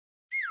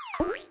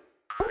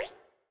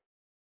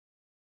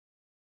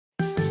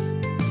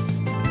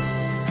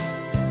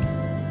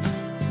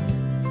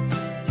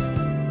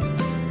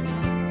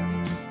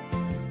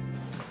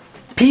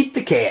Pete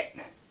the Cat.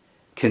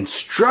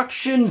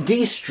 Construction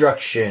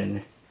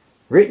Destruction.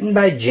 Written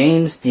by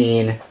James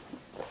Dean.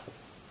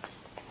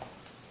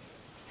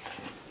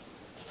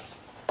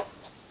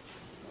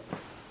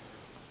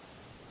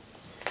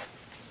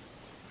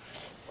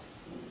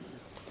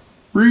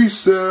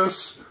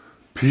 Recess,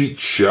 Pete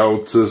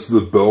shouts as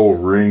the bell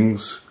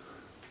rings.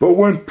 But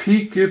when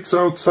Pete gets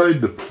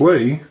outside to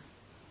play,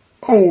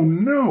 oh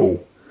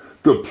no,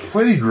 the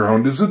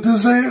playground is a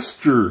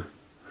disaster.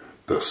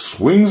 The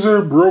swings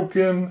are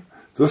broken,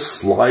 the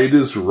slide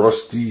is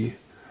rusty,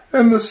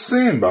 and the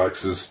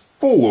sandbox is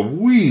full of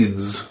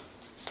weeds.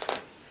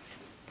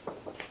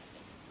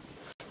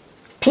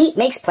 Pete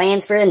makes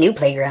plans for a new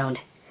playground.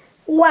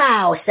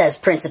 Wow, says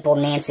Principal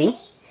Nancy.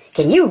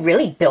 Can you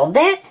really build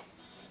that?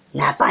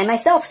 Not by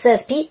myself,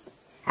 says Pete.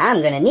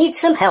 I'm gonna need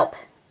some help.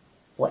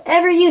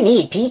 Whatever you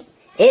need, Pete,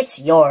 it's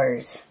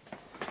yours.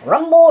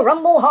 Rumble,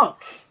 rumble, honk.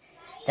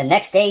 The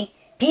next day,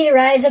 Pete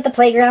arrives at the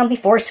playground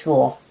before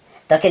school.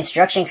 The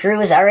construction crew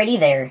is already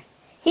there.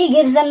 He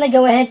gives them the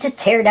go-ahead to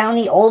tear down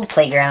the old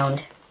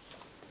playground.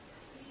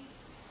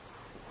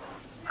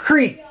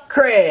 Creak,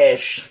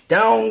 crash,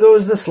 down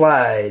goes the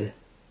slide.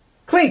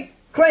 Clink,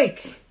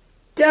 clink,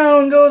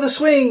 down go the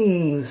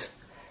swings.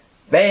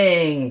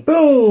 Bang,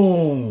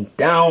 boom,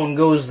 down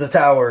goes the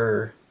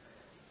tower.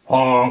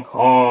 Honk,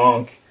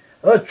 honk,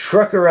 a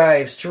truck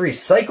arrives to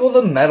recycle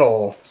the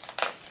metal.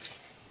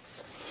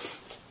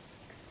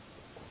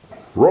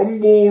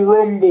 Rumble,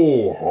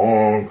 rumble,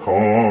 honk,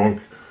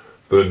 honk.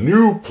 The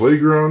new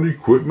playground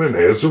equipment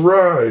has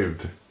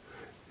arrived.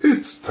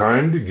 It's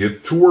time to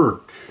get to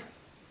work.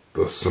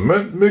 The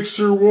cement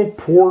mixer will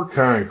pour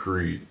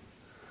concrete.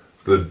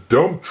 The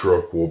dump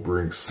truck will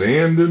bring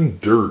sand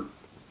and dirt.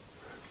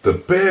 The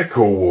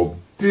backhoe will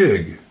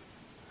dig.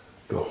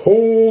 The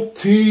whole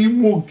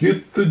team will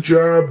get the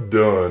job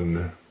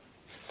done.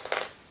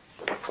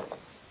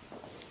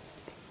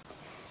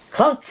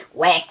 Clunk,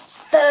 whack,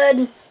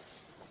 thud.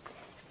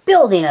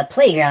 Building a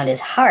playground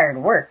is hard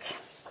work.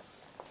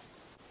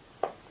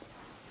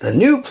 The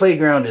new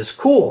playground is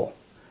cool,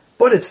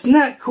 but it's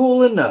not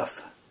cool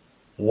enough.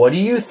 What do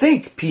you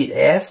think? Pete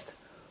asked,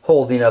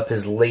 holding up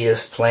his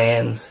latest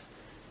plans.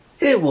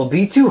 It will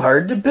be too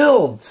hard to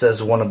build,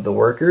 says one of the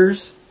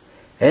workers.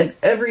 And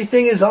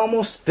everything is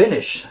almost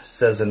finished,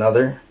 says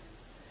another.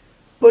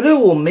 But it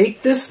will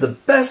make this the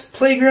best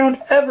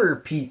playground ever,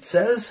 Pete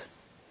says.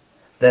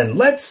 Then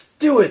let's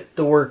do it,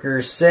 the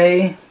workers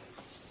say.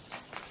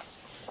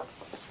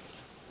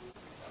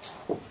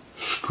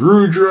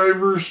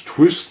 Screwdrivers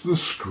twist the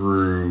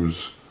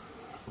screws.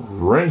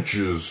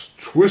 Wrenches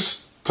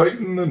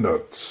tighten the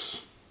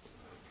nuts.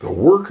 The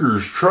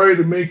workers try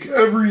to make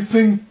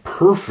everything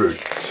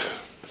perfect.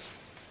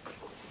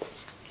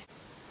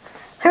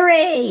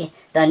 Hooray!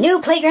 The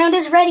new playground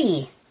is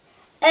ready.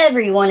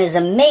 Everyone is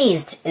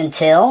amazed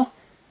until...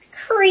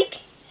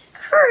 Creak,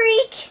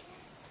 creak,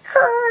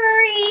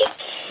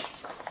 creak.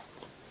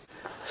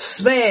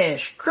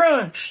 Smash,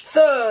 crunch,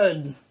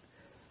 thud.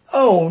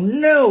 Oh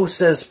no,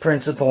 says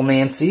Principal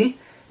Nancy,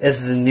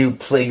 as the new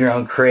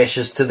playground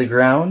crashes to the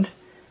ground.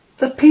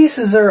 The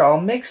pieces are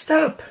all mixed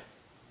up.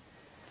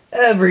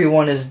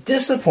 Everyone is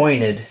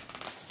disappointed,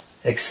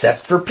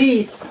 except for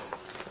Pete.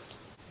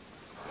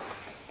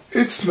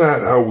 It's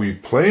not how we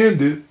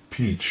planned it,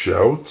 Pete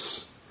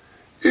shouts.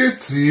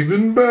 It's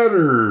even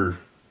better.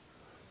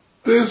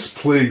 This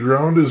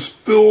playground is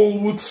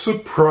filled with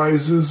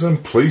surprises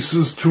and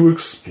places to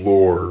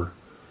explore.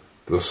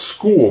 The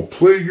school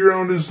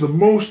playground is the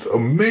most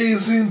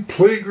amazing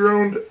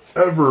playground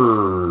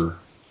ever.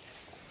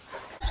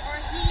 Are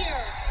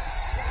here.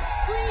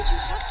 Please, you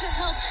have to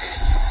help.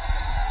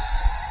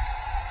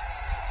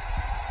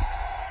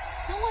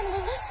 No one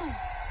will listen.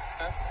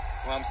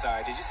 Well, I'm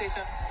sorry. Did you say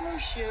something?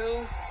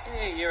 Mushu.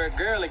 Hey, you're a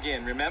girl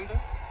again, remember?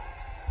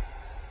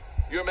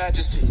 Your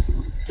Majesty,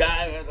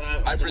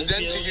 I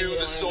present to you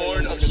the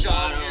sword of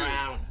Shan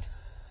Yu.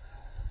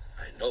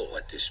 I know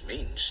what this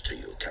means to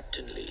you,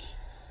 Captain Lee.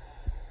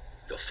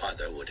 Your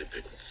father would have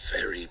been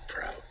very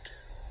proud.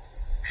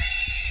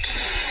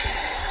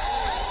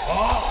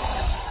 No!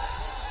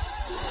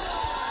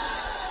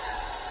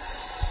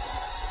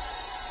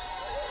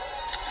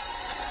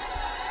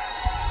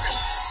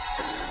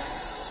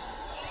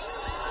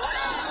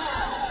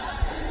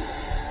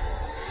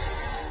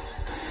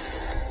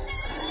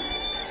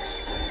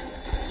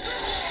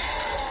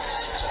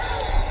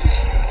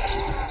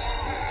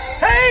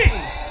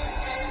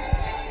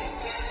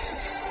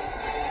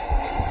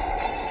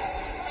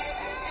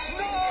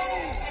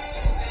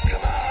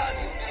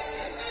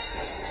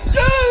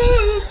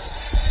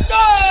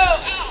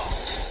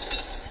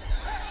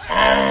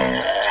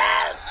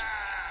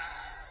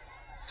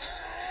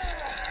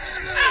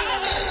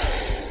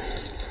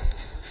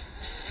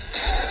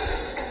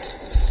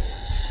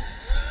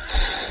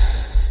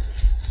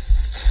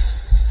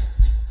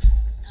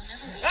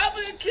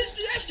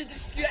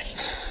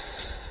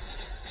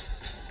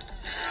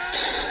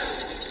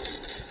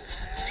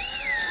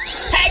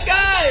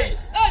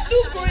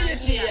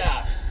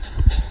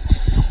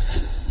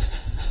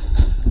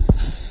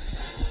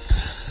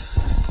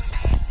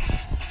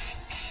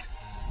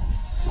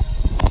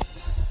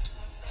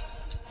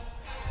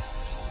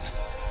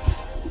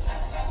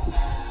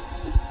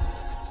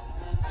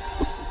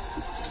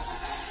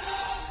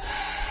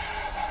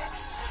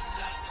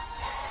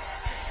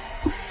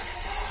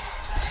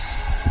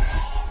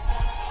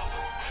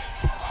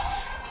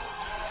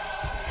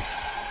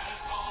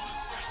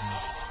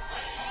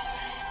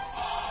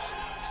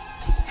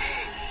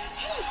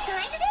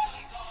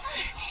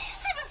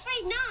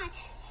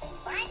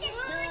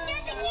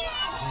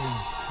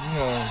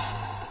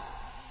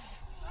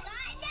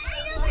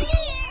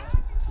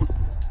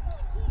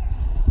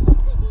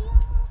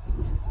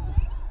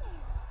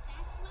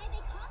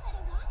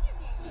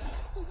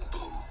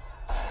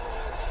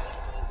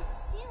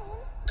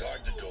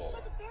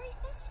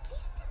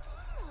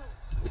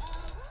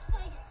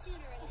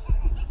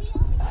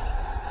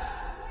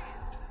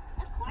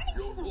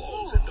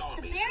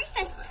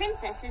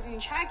 Princess is in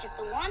charge of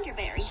the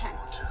Wanderberry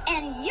hunt.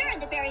 And you're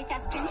the Berry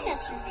Fest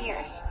Princess this year.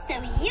 So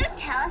you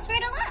tell us where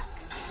to look.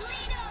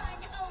 Lead on,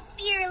 oh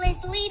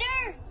fearless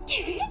leader.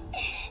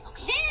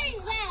 Very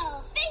well,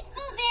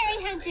 faithful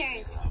berry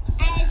hunters.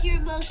 As your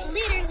most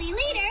leaderly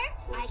leader,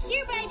 I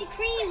hereby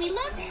decree we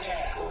look...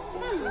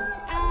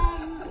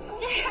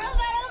 how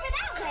about over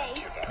that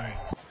way?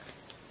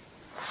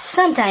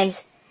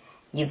 Sometimes,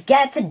 you've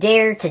got to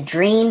dare to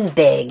dream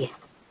big.